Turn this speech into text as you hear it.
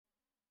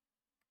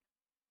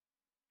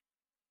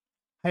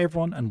Hi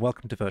everyone and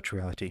welcome to Virtual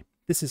Reality.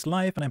 This is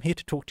live and I'm here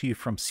to talk to you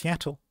from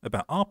Seattle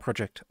about our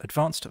project,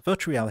 Advanced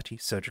Virtual Reality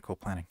Surgical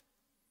Planning.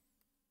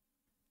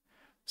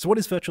 So what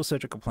is virtual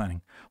surgical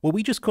planning? Well,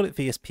 we just call it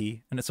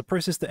VSP, and it's a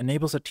process that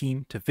enables a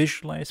team to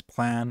visualize,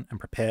 plan, and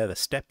prepare the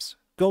steps,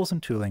 goals,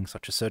 and tooling,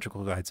 such as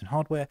surgical guides and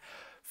hardware,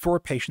 for a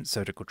patient's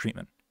surgical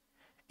treatment.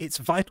 It's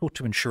vital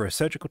to ensure a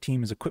surgical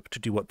team is equipped to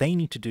do what they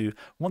need to do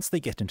once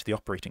they get into the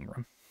operating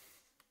room.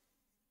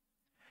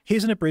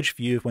 Here's an abridged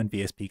view of when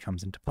VSP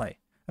comes into play.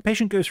 A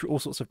patient goes through all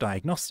sorts of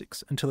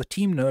diagnostics until the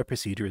team know a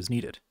procedure is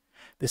needed.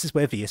 This is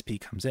where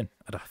VSP comes in.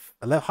 At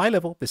a high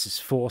level, this is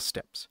 4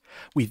 steps.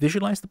 We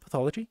visualize the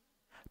pathology,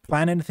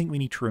 plan anything we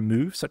need to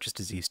remove, such as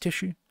diseased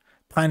tissue,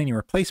 plan any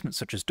replacements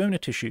such as donor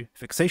tissue,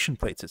 fixation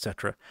plates,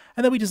 etc.,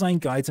 and then we design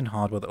guides and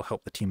hardware that will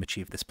help the team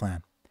achieve this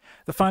plan.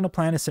 The final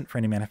plan is sent for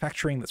any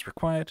manufacturing that's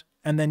required,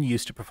 and then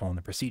used to perform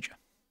the procedure.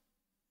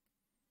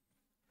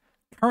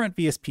 Current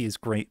VSP is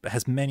great, but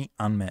has many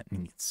unmet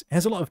needs. It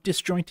has a lot of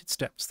disjointed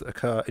steps that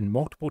occur in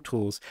multiple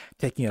tools,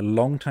 taking a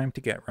long time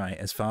to get right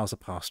as files are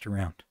passed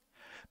around.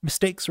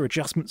 Mistakes or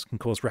adjustments can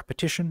cause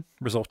repetition,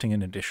 resulting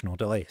in additional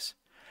delays.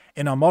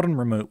 In our modern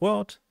remote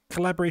world,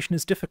 collaboration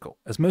is difficult,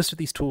 as most of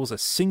these tools are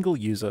single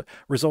user,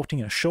 resulting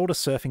in a shoulder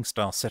surfing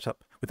style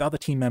setup with other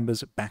team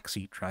members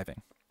backseat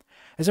driving.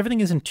 As everything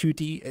is in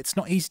 2D, it's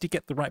not easy to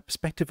get the right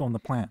perspective on the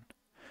plan.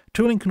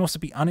 Tooling can also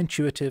be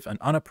unintuitive and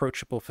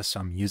unapproachable for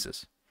some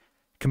users.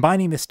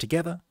 Combining this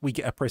together, we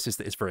get a process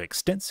that is very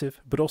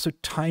extensive, but also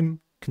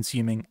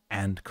time-consuming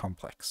and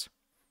complex.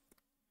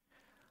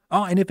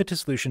 Our innovative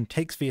solution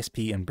takes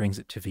VSP and brings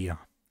it to VR.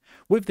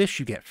 With this,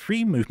 you get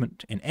free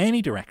movement in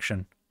any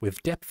direction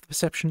with depth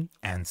perception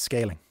and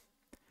scaling.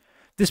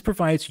 This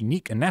provides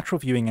unique and natural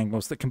viewing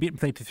angles that can be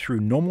implemented through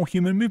normal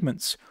human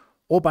movements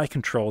or by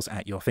controls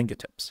at your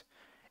fingertips.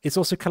 It's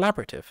also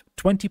collaborative.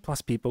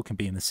 20+ people can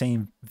be in the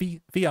same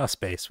VR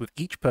space, with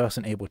each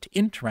person able to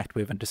interact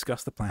with and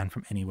discuss the plan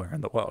from anywhere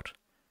in the world.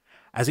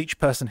 As each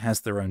person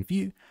has their own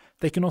view,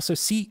 they can also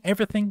see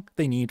everything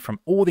they need from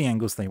all the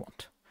angles they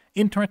want.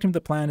 Interacting with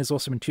the plan is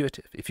also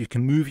intuitive. If you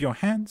can move your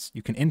hands,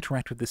 you can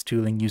interact with this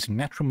tooling using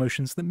natural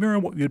motions that mirror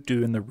what you would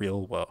do in the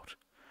real world.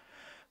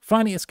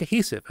 Finally, it's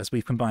cohesive, as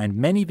we've combined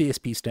many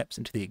VSP steps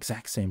into the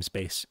exact same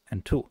space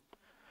and tool.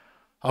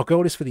 Our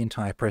goal is for the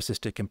entire process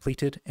to be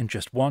completed in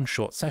just one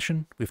short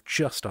session with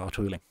just our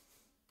tooling.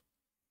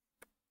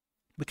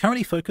 We're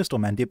currently focused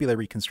on mandibular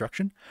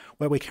reconstruction,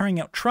 where we're carrying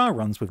out trial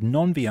runs with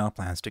non-VR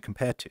plans to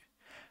compare to.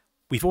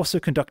 We've also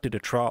conducted a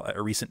trial at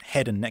a recent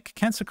head and neck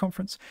cancer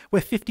conference,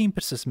 where 15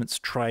 participants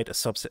tried a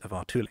subset of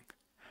our tooling.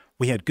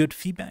 We had good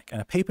feedback, and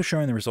a paper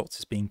showing the results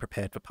is being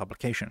prepared for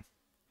publication.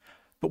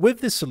 But with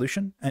this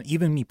solution, and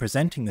even me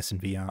presenting this in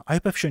VR, I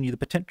hope I've shown you the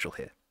potential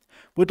here.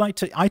 We'd like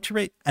to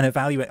iterate and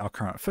evaluate our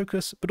current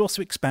focus, but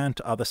also expand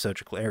to other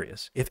surgical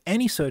areas. If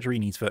any surgery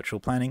needs virtual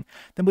planning,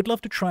 then we'd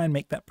love to try and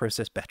make that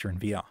process better in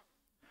VR.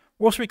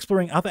 We're also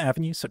exploring other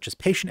avenues such as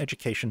patient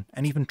education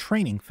and even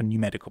training for new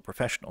medical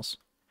professionals.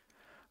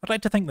 I'd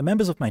like to thank the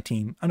members of my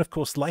team and of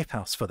course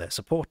Lifehouse for their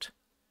support.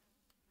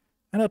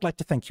 And I'd like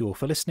to thank you all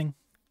for listening,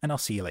 and I'll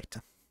see you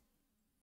later.